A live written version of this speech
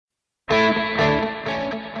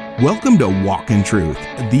Welcome to Walk in Truth.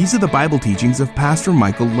 These are the Bible teachings of Pastor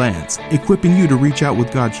Michael Lance, equipping you to reach out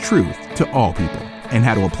with God's truth to all people and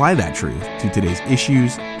how to apply that truth to today's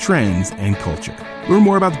issues, trends, and culture. Learn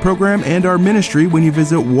more about the program and our ministry when you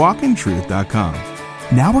visit walkintruth.com.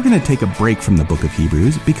 Now we're going to take a break from the book of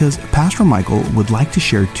Hebrews because Pastor Michael would like to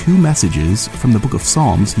share two messages from the book of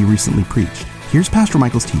Psalms he recently preached. Here's Pastor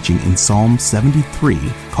Michael's teaching in Psalm 73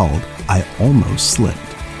 called, I Almost Slipped.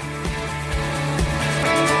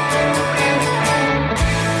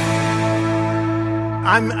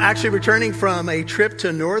 I'm actually returning from a trip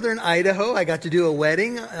to northern Idaho. I got to do a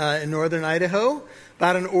wedding in northern Idaho,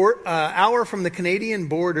 about an hour from the Canadian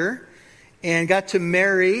border, and got to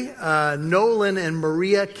marry Nolan and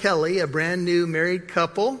Maria Kelly, a brand new married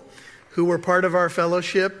couple who were part of our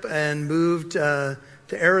fellowship and moved to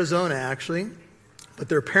Arizona, actually. But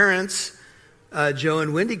their parents, Joe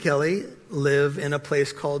and Wendy Kelly, live in a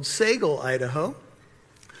place called Sagal, Idaho,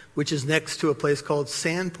 which is next to a place called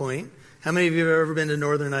Sandpoint. How many of you have ever been to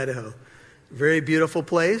northern Idaho? Very beautiful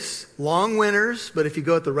place. Long winters, but if you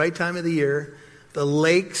go at the right time of the year, the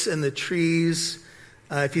lakes and the trees,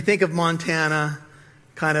 if you think of Montana,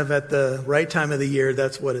 kind of at the right time of the year,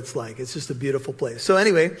 that's what it's like. It's just a beautiful place. So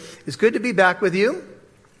anyway, it's good to be back with you.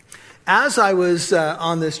 As I was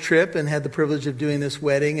on this trip and had the privilege of doing this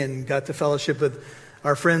wedding and got to fellowship with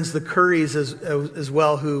our friends, the Currys, as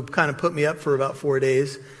well, who kind of put me up for about 4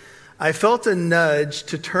 days, I felt a nudge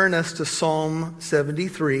to turn us to Psalm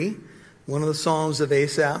 73, one of the Psalms of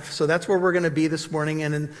Asaph. So that's where we're going to be this morning.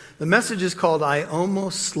 And the message is called, I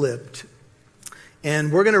Almost Slipped.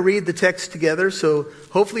 And we're going to read the text together. So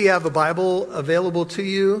hopefully you have a Bible available to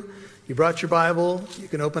you. You brought your Bible. You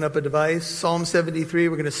can open up a device. Psalm 73,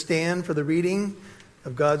 we're going to stand for the reading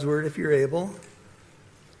of God's Word if you're able.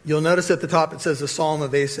 You'll notice at the top it says the Psalm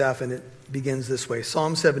of Asaph, and it begins this way.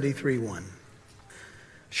 Psalm 73, 1.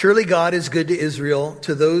 Surely God is good to Israel,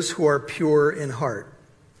 to those who are pure in heart.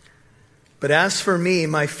 But as for me,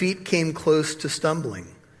 my feet came close to stumbling.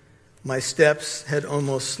 My steps had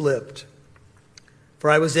almost slipped. For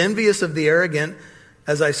I was envious of the arrogant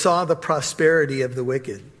as I saw the prosperity of the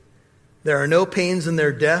wicked. There are no pains in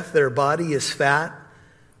their death. Their body is fat.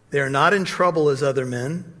 They are not in trouble as other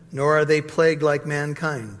men, nor are they plagued like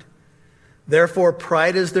mankind. Therefore,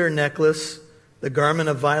 pride is their necklace. The garment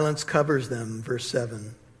of violence covers them. Verse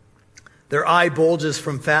 7. Their eye bulges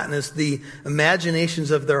from fatness. The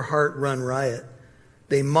imaginations of their heart run riot.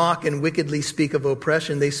 They mock and wickedly speak of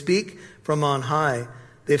oppression. They speak from on high.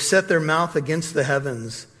 They've set their mouth against the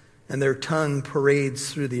heavens, and their tongue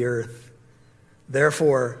parades through the earth.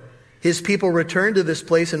 Therefore, his people return to this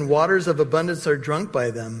place, and waters of abundance are drunk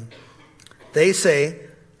by them. They say,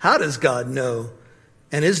 how does God know?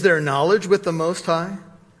 And is there knowledge with the Most High?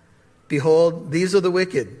 Behold, these are the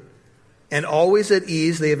wicked. And always at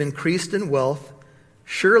ease, they have increased in wealth.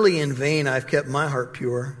 Surely in vain I've kept my heart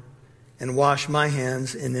pure and washed my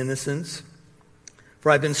hands in innocence. For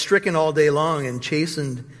I've been stricken all day long and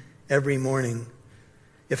chastened every morning.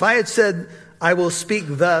 If I had said, I will speak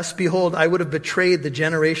thus, behold, I would have betrayed the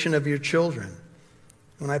generation of your children.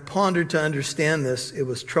 When I pondered to understand this, it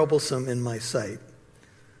was troublesome in my sight,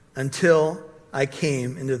 until I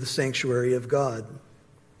came into the sanctuary of God.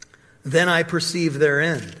 Then I perceived their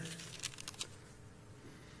end.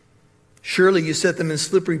 Surely you set them in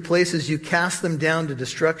slippery places. You cast them down to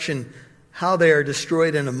destruction. How they are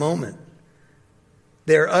destroyed in a moment.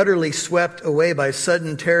 They are utterly swept away by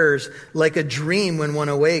sudden terrors, like a dream when one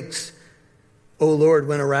awakes. O Lord,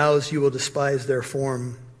 when aroused, you will despise their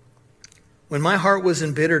form. When my heart was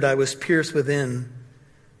embittered, I was pierced within.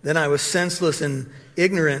 Then I was senseless and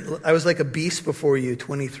ignorant. I was like a beast before you.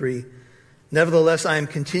 23. Nevertheless, I am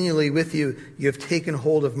continually with you. You have taken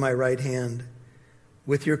hold of my right hand.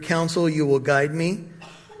 With your counsel you will guide me,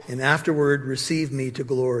 and afterward receive me to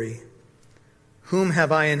glory. Whom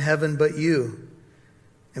have I in heaven but you?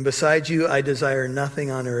 And besides you I desire nothing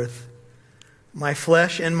on earth. My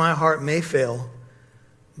flesh and my heart may fail,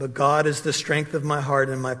 but God is the strength of my heart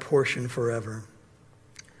and my portion forever.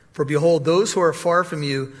 For behold, those who are far from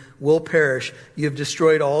you will perish. You have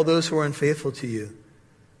destroyed all those who are unfaithful to you.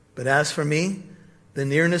 But as for me, the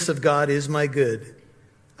nearness of God is my good.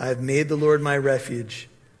 I have made the Lord my refuge,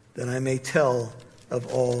 that I may tell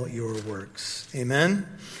of all your works. Amen.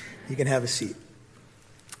 You can have a seat.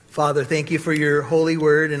 Father, thank you for your holy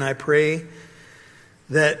word, and I pray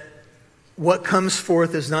that what comes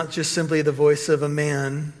forth is not just simply the voice of a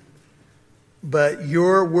man, but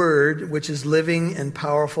your word, which is living and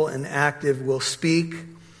powerful and active, will speak,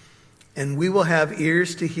 and we will have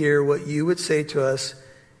ears to hear what you would say to us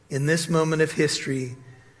in this moment of history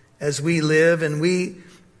as we live and we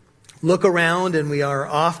look around and we are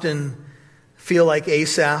often feel like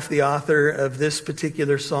Asaph, the author of this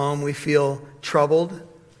particular psalm. We feel troubled.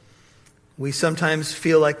 We sometimes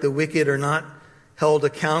feel like the wicked are not held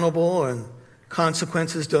accountable and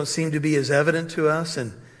consequences don't seem to be as evident to us.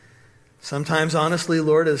 And sometimes, honestly,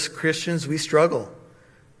 Lord, as Christians, we struggle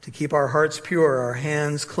to keep our hearts pure, our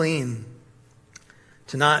hands clean,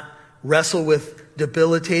 to not wrestle with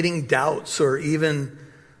debilitating doubts or even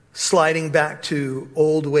sliding back to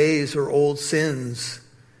old ways or old sins.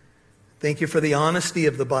 Thank you for the honesty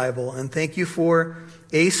of the Bible, and thank you for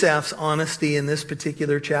Asaph's honesty in this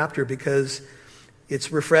particular chapter, because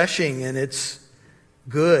it's refreshing and it's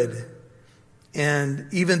good. And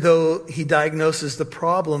even though he diagnoses the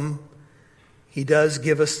problem, he does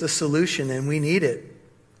give us the solution, and we need it.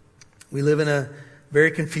 We live in a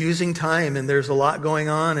very confusing time, and there's a lot going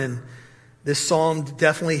on, and this psalm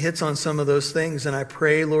definitely hits on some of those things. And I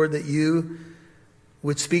pray, Lord, that you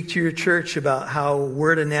would speak to your church about how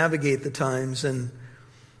we're to navigate the times. And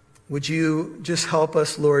would you just help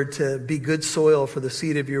us, Lord, to be good soil for the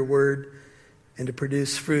seed of your word and to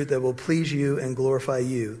produce fruit that will please you and glorify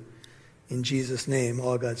you. In Jesus' name,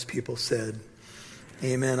 all God's people said,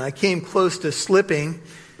 amen. I came close to slipping.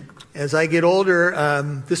 As I get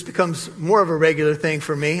older, this becomes more of a regular thing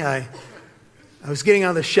for me. I was getting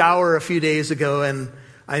out of the shower a few days ago, and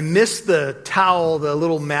I missed the towel, the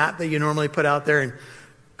little mat that you normally put out there, and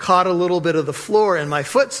caught a little bit of the floor, and my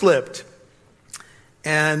foot slipped.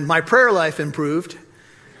 And my prayer life improved.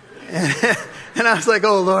 And I was like,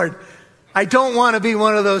 oh, Lord, I don't want to be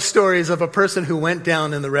one of those stories of a person who went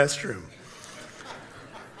down in the restroom.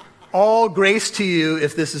 All grace to you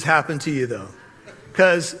if this has happened to you, though,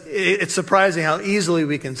 because it's surprising how easily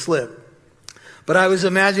we can slip. But I was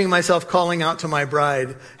imagining myself calling out to my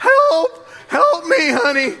bride, help, help me,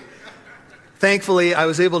 honey. Thankfully, I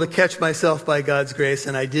was able to catch myself by God's grace,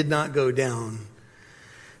 and I did not go down.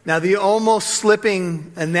 Now, the almost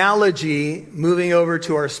slipping analogy, moving over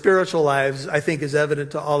to our spiritual lives, I think is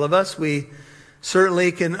evident to all of us. We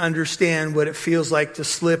certainly can understand what it feels like to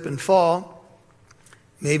slip and fall.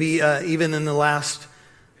 Maybe even in the last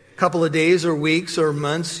couple of days or weeks or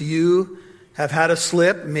months, you have had a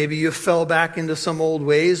slip. Maybe you fell back into some old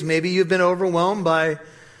ways. Maybe you've been overwhelmed by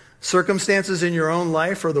circumstances in your own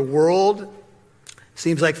life or the world.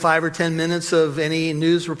 Seems like 5 or 10 minutes of any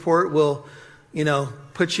news report will,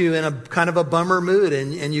 put you in a kind of a bummer mood.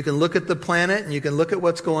 And you can look at the planet and you can look at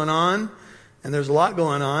what's going on. And there's a lot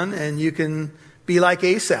going on. And you can be like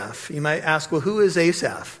Asaph. You might ask, well, who is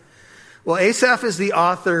Asaph? Well, Asaph is the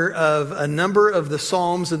author of a number of the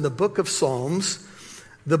Psalms in the book of Psalms.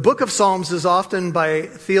 The book of Psalms is often by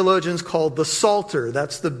theologians called the Psalter.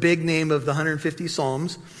 That's the big name of the 150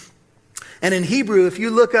 Psalms. And in Hebrew, if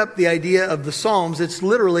you look up the idea of the Psalms, it's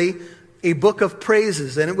literally a book of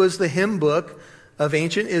praises. And it was the hymn book of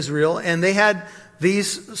ancient Israel. And they had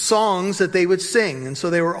these songs that they would sing. And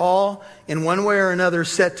so they were all, in one way or another,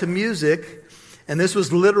 set to music. And this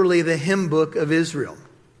was literally the hymn book of Israel.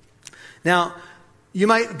 Now, you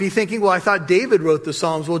might be thinking, well, I thought David wrote the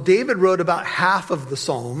Psalms. Well, David wrote about half of the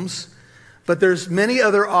Psalms, but there's many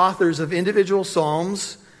other authors of individual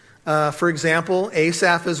Psalms. For example,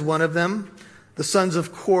 Asaph is one of them. The sons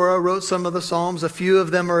of Korah wrote some of the Psalms. A few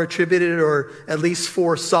of them are attributed, or at least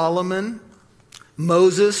for Solomon.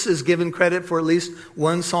 Moses is given credit for at least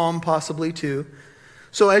one Psalm, possibly two.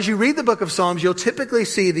 So as you read the book of Psalms, you'll typically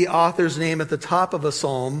see the author's name at the top of a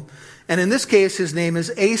Psalm. And in this case, his name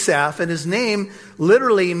is Asaph, and his name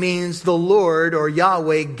literally means the Lord or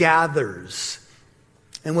Yahweh gathers.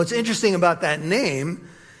 And what's interesting about that name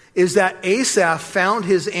is that Asaph found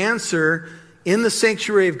his answer in the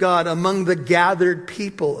sanctuary of God among the gathered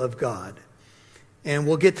people of God. And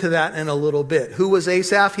we'll get to that in a little bit. Who was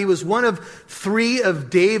Asaph? He was one of 3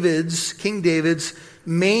 of King David's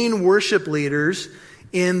main worship leaders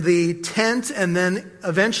in the tent, and then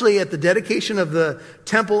eventually at the dedication of the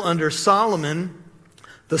temple under Solomon,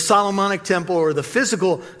 the Solomonic temple, or the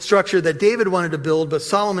physical structure that David wanted to build, but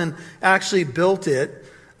Solomon actually built it.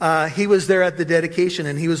 He was there at the dedication,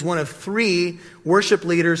 and he was one of 3 worship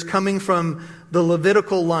leaders coming from the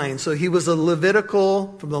Levitical line. So he was a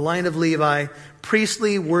Levitical, from the line of Levi,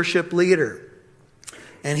 priestly worship leader.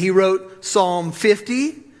 And he wrote Psalm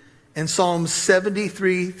 50, and Psalms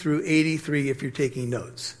 73 through 83 if you're taking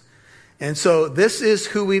notes. And so this is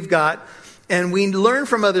who we've got. And we learn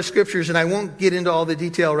from other scriptures, and I won't get into all the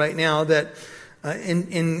detail right now, that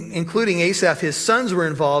including Asaph, his sons were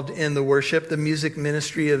involved in the worship, the music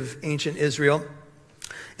ministry of ancient Israel.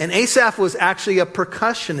 And Asaph was actually a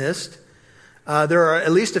percussionist. There are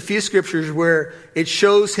at least a few scriptures where it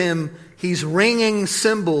shows him, he's ringing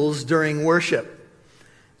cymbals during worship.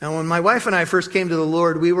 Now, when my wife and I first came to the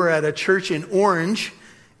Lord, we were at a church in Orange,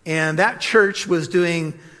 and that church was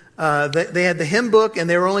doing, they had the hymn book, and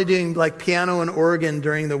they were only doing like piano and organ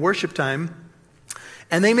during the worship time.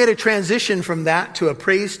 And they made a transition from that to a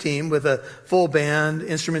praise team with a full band,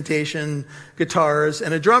 instrumentation, guitars,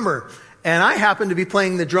 and a drummer. And I happened to be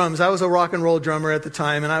playing the drums. I was a rock and roll drummer at the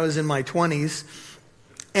time, and I was in my 20s.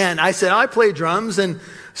 And I said, I play drums. And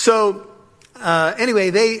so anyway,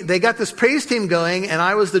 they got this praise team going, and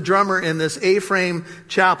I was the drummer in this A-frame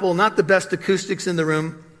chapel, not the best acoustics in the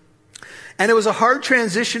room. And it was a hard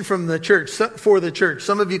transition from the church, for the church.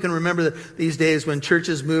 Some of you can remember these days when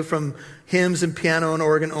churches moved from hymns and piano and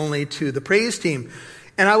organ only to the praise team.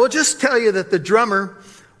 And I will just tell you that the drummer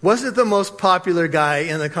wasn't the most popular guy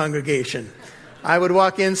in the congregation. I would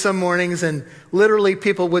walk in some mornings and literally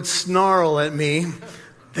people would snarl at me.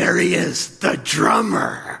 There he is, the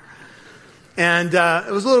drummer. And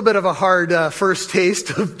it was a little bit of a hard first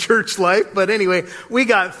taste of church life. But anyway, we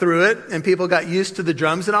got through it and people got used to the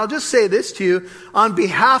drums. And I'll just say this to you, on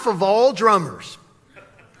behalf of all drummers,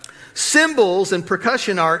 cymbals and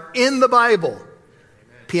percussion are in the Bible.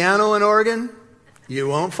 Piano and organ, you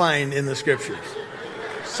won't find in the scriptures.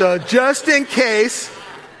 So just in case,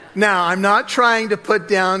 now I'm not trying to put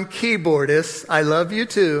down keyboardists. I love you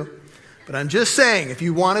too. But I'm just saying, if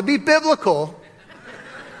you want to be biblical,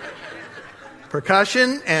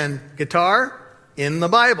 percussion and guitar in the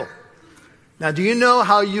Bible. Now, do you know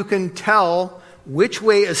how you can tell which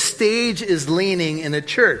way a stage is leaning in a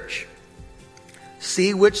church?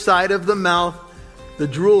 See which side of the mouth the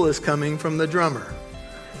drool is coming from the drummer.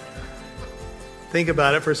 Think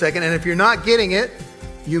about it for a second. And if you're not getting it,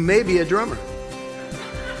 you may be a drummer.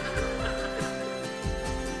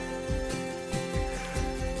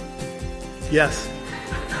 Yes.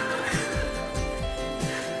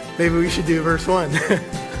 Maybe we should do verse 1.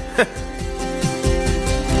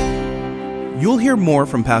 You'll hear more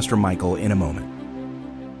from Pastor Michael in a moment.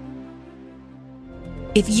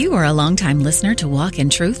 If you are a longtime listener to Walk in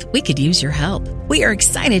Truth, we could use your help. We are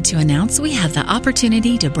excited to announce we have the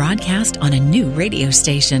opportunity to broadcast on a new radio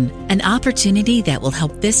station, an opportunity that will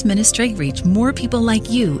help this ministry reach more people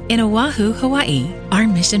like you in Oahu, Hawaii. Our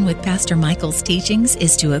mission with Pastor Michael's teachings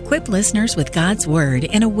is to equip listeners with God's Word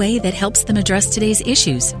in a way that helps them address today's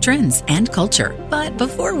issues, trends, and culture. But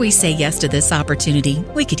before we say yes to this opportunity,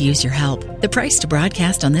 we could use your help. The price to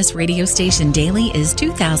broadcast on this radio station daily is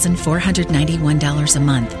 $2,491 a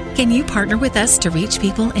month. Can you partner with us to reach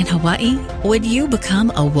people in Hawaii? Would you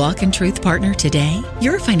become a Walk in Truth partner today?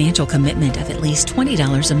 Your financial commitment of at least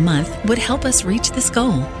 $20 a month would help us reach this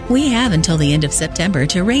goal. We have until the end of September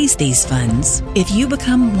to raise these funds. If you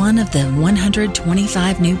become one of the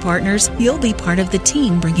 125 new partners, you'll be part of the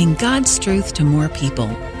team bringing God's truth to more people.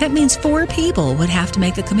 That means 4 people would have to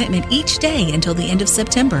make a commitment each day until the end of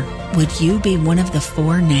September. Would you be one of the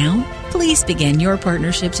 4 now? Please begin your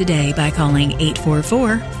partnership today by calling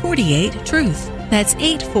 844-48-TRUTH. That's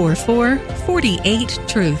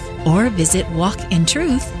 844-48-TRUTH. Or visit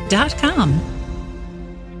walkintruth.com.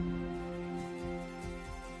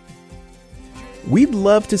 We'd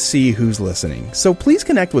love to see who's listening, so please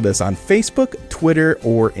connect with us on Facebook, Twitter,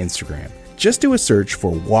 or Instagram. Just do a search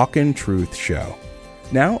for Walk in Truth Show.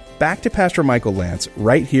 Now, back to Pastor Michael Lantz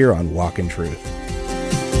right here on Walk in Truth.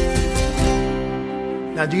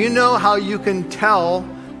 Now, do you know how you can tell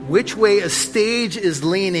which way a stage is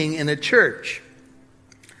leaning in a church?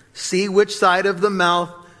 See which side of the mouth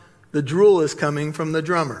the drool is coming from the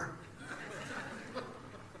drummer.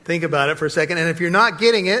 Think about it for a second. And if you're not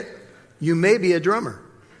getting it, you may be a drummer.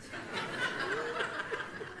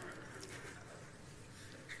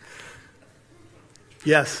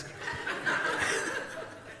 Yes.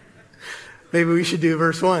 Maybe we should do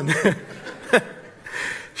verse 1.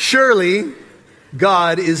 Surely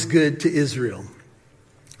God is good to Israel,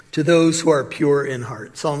 to those who are pure in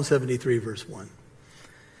heart. Psalm 73, verse 1.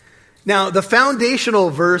 Now, the foundational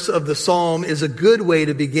verse of the psalm is a good way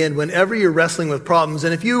to begin whenever you're wrestling with problems.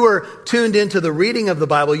 And if you were tuned into the reading of the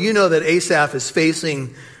Bible, you know that Asaph is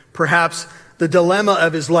facing perhaps the dilemma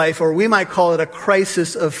of his life, or we might call it a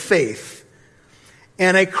crisis of faith.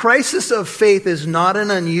 And a crisis of faith is not an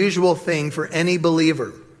unusual thing for any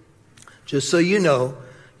believer. Just so you know,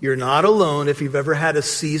 you're not alone if you've ever had a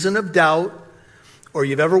season of doubt or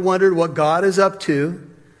you've ever wondered what God is up to.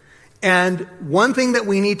 And one thing that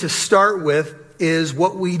we need to start with is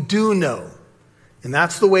what we do know. And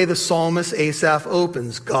that's the way the psalmist Asaph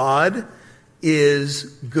opens. God is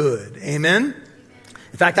good. Amen?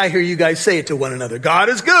 In fact, I hear you guys say it to one another. God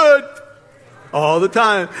is good. All the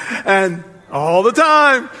time. And all the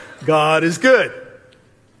time, God is good.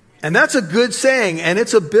 And that's a good saying, and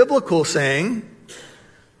it's a biblical saying.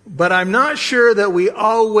 But I'm not sure that we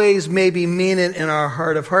always maybe mean it in our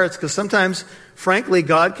heart of hearts, because sometimes, frankly,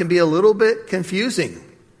 God can be a little bit confusing.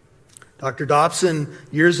 Dr. Dobson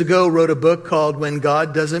years ago wrote a book called When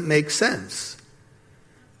God Doesn't Make Sense.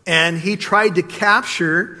 And he tried to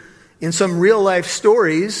capture in some real life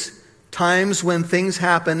stories times when things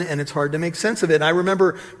happen and it's hard to make sense of it. And I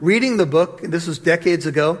remember reading the book, this was decades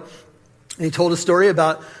ago, and he told a story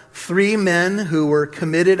about 3 men who were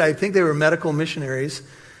committed, I think they were medical missionaries,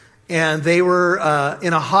 and they were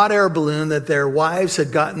in a hot air balloon that their wives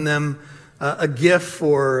had gotten them a gift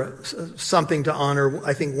for something to honor,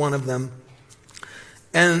 I think, one of them.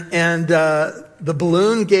 And the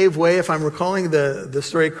balloon gave way, if I'm recalling the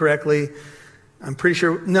story correctly. I'm pretty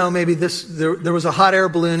sure, no, maybe there was a hot air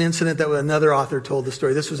balloon incident that another author told the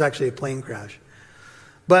story. This was actually a plane crash.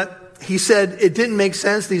 But he said it didn't make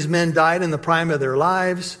sense. These men died in the prime of their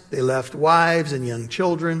lives. They left wives and young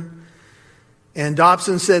children. And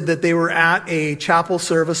Dobson said that they were at a chapel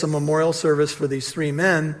service, a memorial service for these 3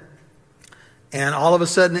 men. And all of a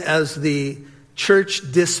sudden, as the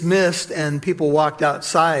church dismissed and people walked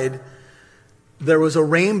outside, there was a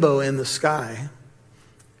rainbow in the sky.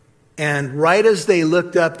 And right as they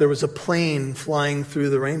looked up, there was a plane flying through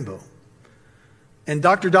the rainbow. And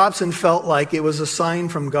Dr. Dobson felt like it was a sign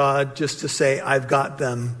from God just to say, I've got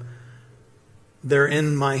them. They're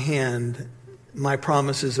in my hand. My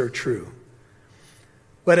promises are true.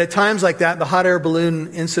 But at times like that, the hot air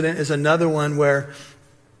balloon incident is another one where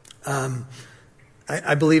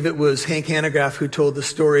I believe it was Hank Hanegraaff who told the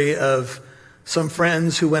story of some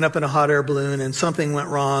friends who went up in a hot air balloon and something went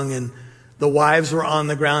wrong, and the wives were on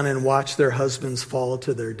the ground and watched their husbands fall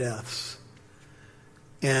to their deaths.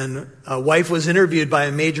 And a wife was interviewed by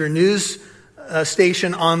a major news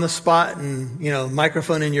station on the spot, and,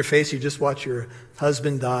 microphone in your face, you just watch your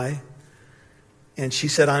husband die. And she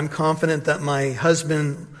said, I'm confident that my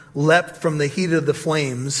husband leapt from the heat of the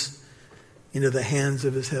flames into the hands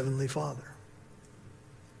of his heavenly Father.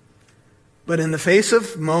 But in the face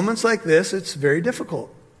of moments like this, it's very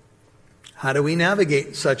difficult. How do we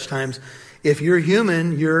navigate such times? If you're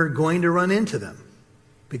human, you're going to run into them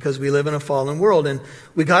because we live in a fallen world. And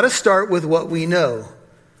we got to start with what we know.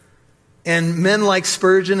 And men like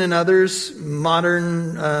Spurgeon and others,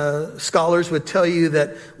 modern scholars, would tell you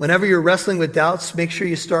that whenever you're wrestling with doubts, make sure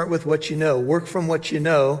you start with what you know. Work from what you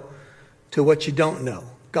know to what you don't know.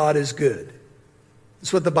 God is good.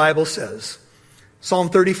 That's what the Bible says.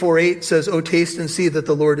 Psalm 34:8 says, "O taste and see that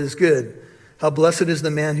the Lord is good. How blessed is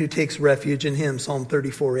the man who takes refuge in him." Psalm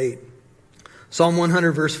 34:8. Psalm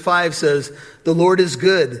 100 verse 5 says, "The Lord is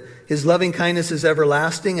good. His loving kindness is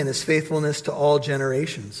everlasting, and his faithfulness to all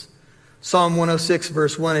generations." Psalm 106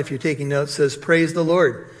 verse 1, if you're taking notes, says, "Praise the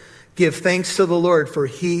Lord. Give thanks to the Lord, for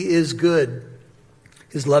he is good.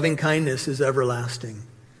 His loving kindness is everlasting."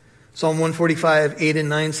 Psalm 145, 8 and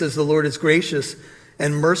 9 says, "The Lord is gracious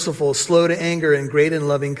and merciful, slow to anger, and great in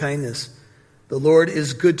loving kindness. The Lord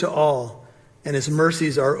is good to all, and his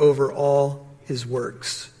mercies are over all his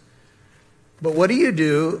works." But what do you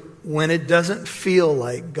do when it doesn't feel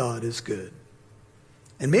like God is good?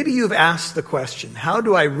 And maybe you've asked the question, how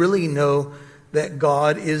do I really know that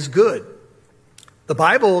God is good? The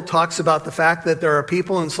Bible talks about the fact that there are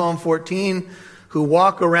people in Psalm 14 who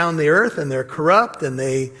walk around the earth and they're corrupt and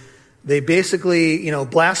they basically,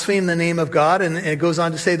 blaspheme the name of God. And it goes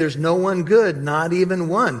on to say there's no one good, not even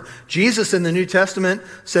one. Jesus in the New Testament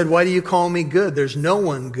said, "Why do you call me good? There's no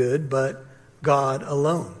one good but God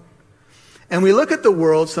alone." And we look at the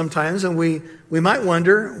world sometimes and we might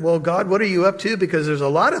wonder, well, God, what are you up to? Because there's a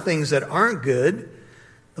lot of things that aren't good.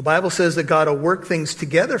 The Bible says that God will work things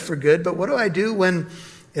together for good, but what do I do when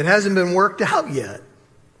it hasn't been worked out yet?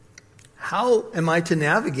 How am I to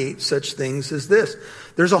navigate such things as this?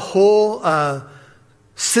 There's a whole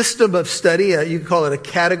system of study, you could call it a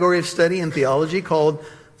category of study in theology called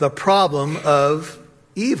the problem of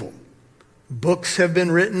evil. Books have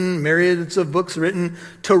been written, myriads of books written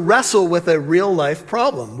to wrestle with a real life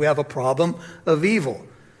problem. We have a problem of evil.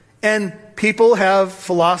 And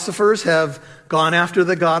philosophers have gone after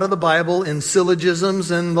the God of the Bible in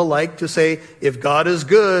syllogisms and the like to say, if God is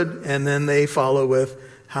good, and then they follow with,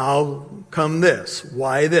 how come this?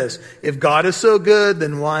 Why this? If God is so good,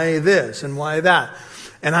 then why this and why that?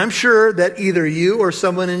 And I'm sure that either you or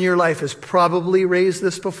someone in your life has probably raised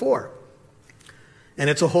this before. And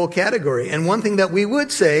it's a whole category. And one thing that we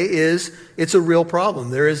would say is it's a real problem.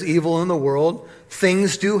 There is evil in the world.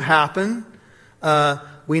 Things do happen.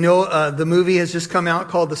 We know the movie has just come out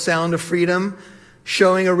called The Sound of Freedom,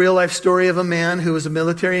 showing a real life story of a man who was a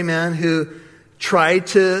military man who tried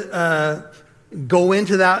to go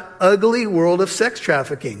into that ugly world of sex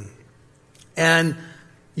trafficking. And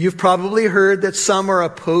You've probably heard that some are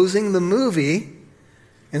opposing the movie,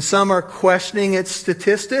 and some are questioning its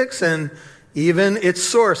statistics and even its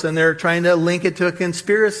source, and they're trying to link it to a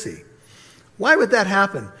conspiracy. Why would that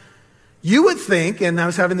happen? You would think, and I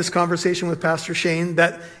was having this conversation with Pastor Shane,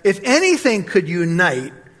 that if anything could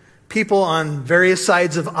unite people on various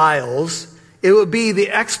sides of aisles, it would be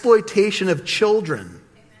the exploitation of children.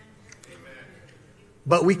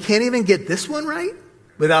 But we can't even get this one right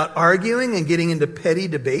without arguing and getting into petty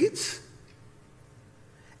debates.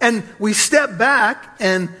 And we step back,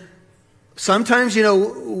 and sometimes,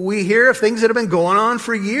 we hear of things that have been going on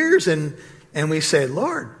for years, and we say,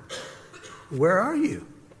 Lord, where are you?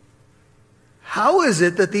 How is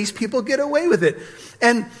it that these people get away with it?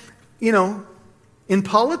 And, in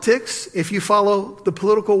politics, if you follow the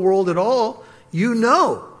political world at all,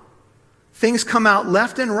 things come out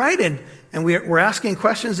left and right, and we're asking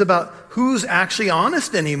questions about who's actually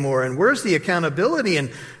honest anymore, and where's the accountability, and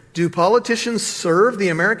do politicians serve the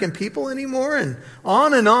American people anymore? And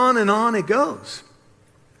on and on and on it goes.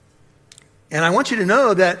 And I want you to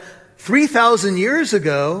know that 3,000 years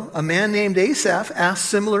ago, a man named Asaph asked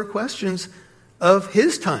similar questions of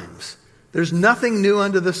his times. There's nothing new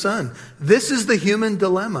under the sun. This is the human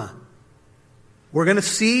dilemma. We're going to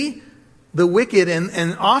see the wicked,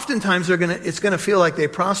 and oftentimes it's going to feel like they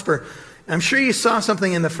prosper. I'm sure you saw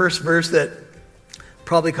something in the first verse that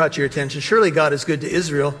probably caught your attention. Surely God is good to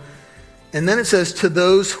Israel. And then it says, to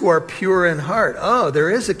those who are pure in heart. Oh, there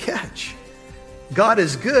is a catch. God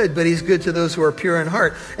is good, but he's good to those who are pure in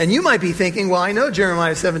heart. And you might be thinking, well, I know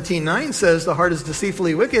Jeremiah 17:9 says the heart is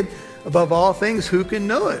deceitfully wicked. Above all things, who can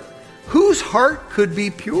know it? Whose heart could be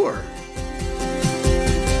pure?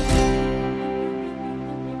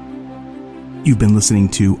 You've been listening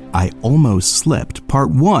to I Almost Slipped,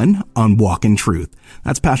 Part 1 on Walk in Truth.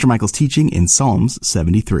 That's Pastor Michael's teaching in Psalms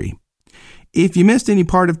 73. If you missed any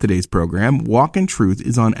part of today's program, Walk in Truth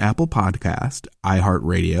is on Apple Podcast,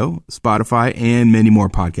 iHeartRadio, Spotify, and many more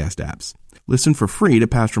podcast apps. Listen for free to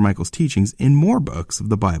Pastor Michael's teachings in more books of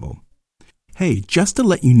the Bible. Hey, just to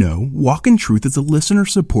let you know, Walk in Truth is a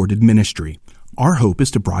listener-supported ministry. Our hope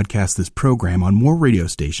is to broadcast this program on more radio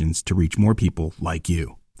stations to reach more people like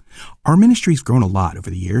you. Our ministry's grown a lot over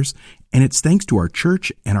the years, and it's thanks to our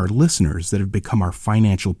church and our listeners that have become our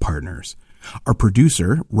financial partners. Our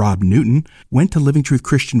producer, Rob Newton, went to Living Truth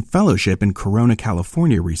Christian Fellowship in Corona,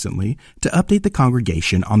 California recently to update the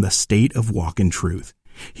congregation on the state of Walk in Truth.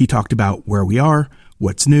 He talked about where we are,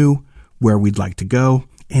 what's new, where we'd like to go,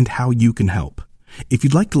 and how you can help. If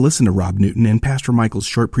you'd like to listen to Rob Newton and Pastor Michael's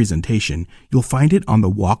short presentation, you'll find it on the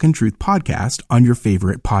Walk in Truth podcast on your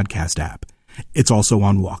favorite podcast app. It's also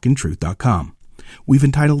on walkintruth.com. We've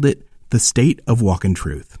entitled it The State of Walk in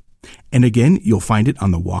Truth. And again, you'll find it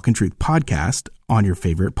on the Walk in Truth podcast on your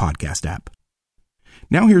favorite podcast app.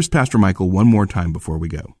 Now here's Pastor Michael one more time before we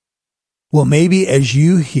go. Well, maybe as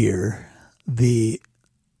you hear the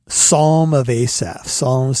Psalm of Asaph,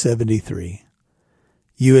 Psalm 73,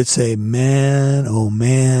 you would say, man, oh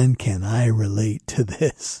man, can I relate to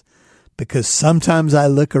this? Because sometimes I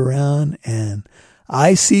look around and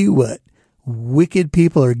I see what wicked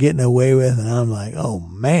people are getting away with, and I'm like, oh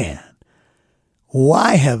man,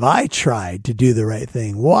 why have I tried to do the right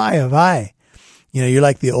thing? Why have I? You're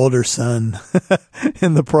like the older son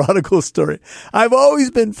in the prodigal story. I've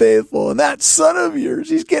always been faithful, and that son of yours,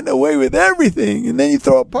 he's getting away with everything. And then you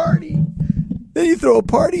throw a party.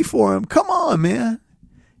 For him. Come on, man.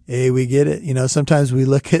 Hey, we get it. Sometimes we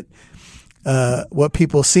look at what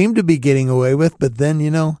people seem to be getting away with, but then,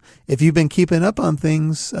 if you've been keeping up on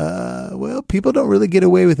things, people don't really get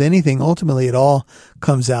away with anything. Ultimately, it all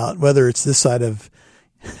comes out, whether it's this side of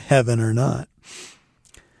heaven or not.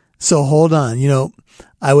 So hold on.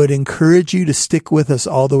 I would encourage you to stick with us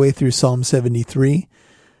all the way through Psalm 73,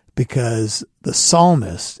 because the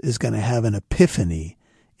psalmist is going to have an epiphany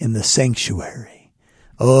in the sanctuary.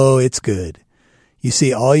 Oh, it's good. You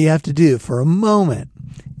see, all you have to do for a moment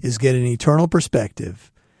is get an eternal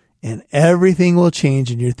perspective, and everything will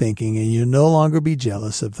change in your thinking, and you'll no longer be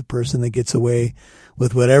jealous of the person that gets away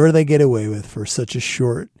with whatever they get away with for such a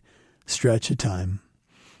short stretch of time.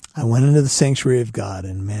 I went into the sanctuary of God,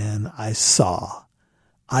 and man, I saw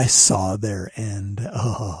their end.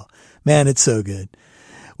 Oh, man, it's so good.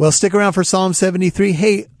 Well, stick around for Psalm 73.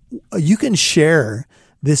 Hey, you can share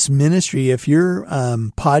this ministry if you're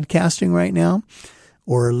podcasting right now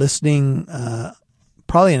or listening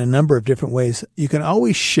probably in a number of different ways. You can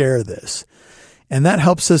always share this, and that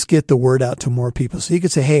helps us get the word out to more people. So you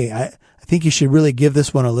could say, hey, I think you should really give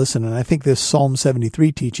this one a listen, and I think this Psalm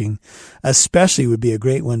 73 teaching especially would be a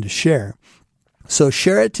great one to share. So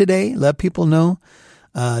share it today. Let people know.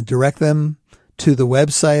 Direct them to the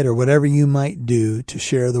website or whatever you might do to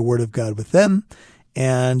share the Word of God with them.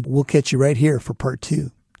 And we'll catch you right here for part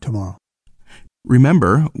 2 tomorrow.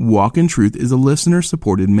 Remember, Walk in Truth is a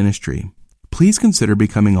listener-supported ministry. Please consider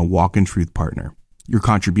becoming a Walk in Truth partner. Your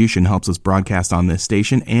contribution helps us broadcast on this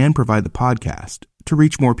station and provide the podcast to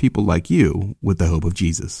reach more people like you with the hope of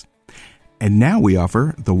Jesus. And now we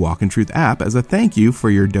offer the Walk in Truth app as a thank you for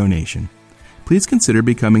your donation. Please consider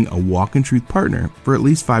becoming a Walk in Truth partner for at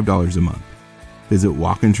least $5 a month. Visit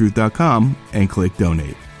walkintruth.com and click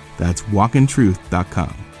donate. That's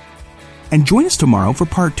walkintruth.com. And join us tomorrow for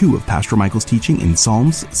part 2 of Pastor Michael's teaching in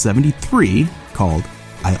Psalms 73 called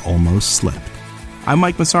I Almost Slept. I'm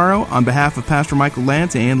Mike Massaro. On behalf of Pastor Michael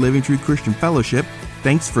Lantz and Living Truth Christian Fellowship,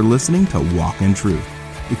 thanks for listening to Walk in Truth,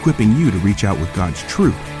 equipping you to reach out with God's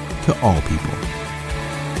truth to all people.